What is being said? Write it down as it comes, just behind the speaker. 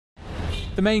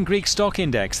The main Greek stock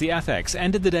index, the Athex,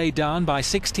 ended the day down by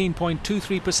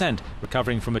 16.23%,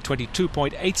 recovering from a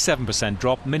 22.87%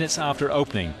 drop minutes after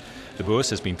opening. The bourse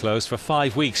has been closed for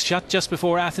 5 weeks, shut just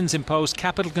before Athens imposed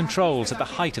capital controls at the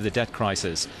height of the debt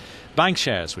crisis. Bank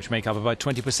shares, which make up about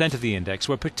 20% of the index,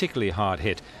 were particularly hard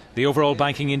hit. The overall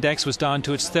banking index was down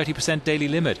to its 30% daily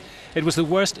limit. It was the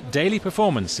worst daily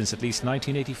performance since at least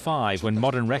 1985, when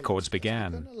modern records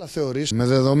began. Given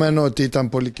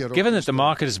that the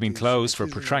market has been closed for a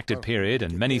protracted period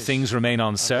and many things remain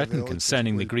uncertain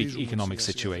concerning the Greek economic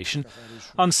situation,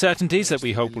 uncertainties that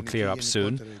we hope will clear up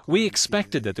soon, we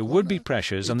expected that there would be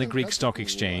pressures on the Greek stock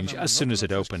exchange as soon as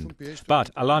it opened. But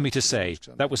allow me to say,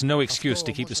 that was no excuse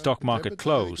to keep the stock market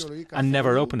closed and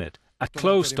never open it. A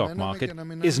closed stock market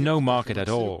is no market at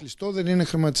all.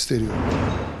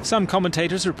 Some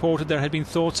commentators reported there had been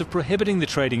thoughts of prohibiting the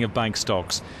trading of bank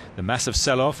stocks. The massive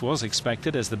sell-off was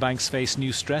expected as the banks face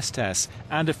new stress tests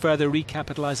and a further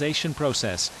recapitalization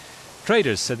process.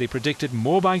 Traders said they predicted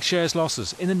more bank shares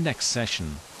losses in the next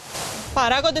session.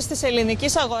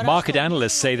 Market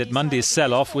analysts say that Monday's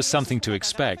sell-off was something to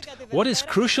expect. What is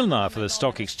crucial now for the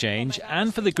stock exchange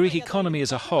and for the Greek economy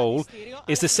as a whole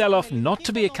is the sell-off not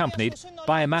to be accompanied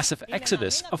by a massive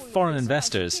exodus of foreign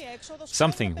investors,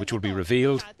 something which will be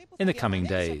revealed in the coming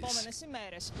days.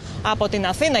 Από την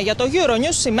Αθήνα για το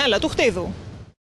euronews, η Μέλα του Χτίδου.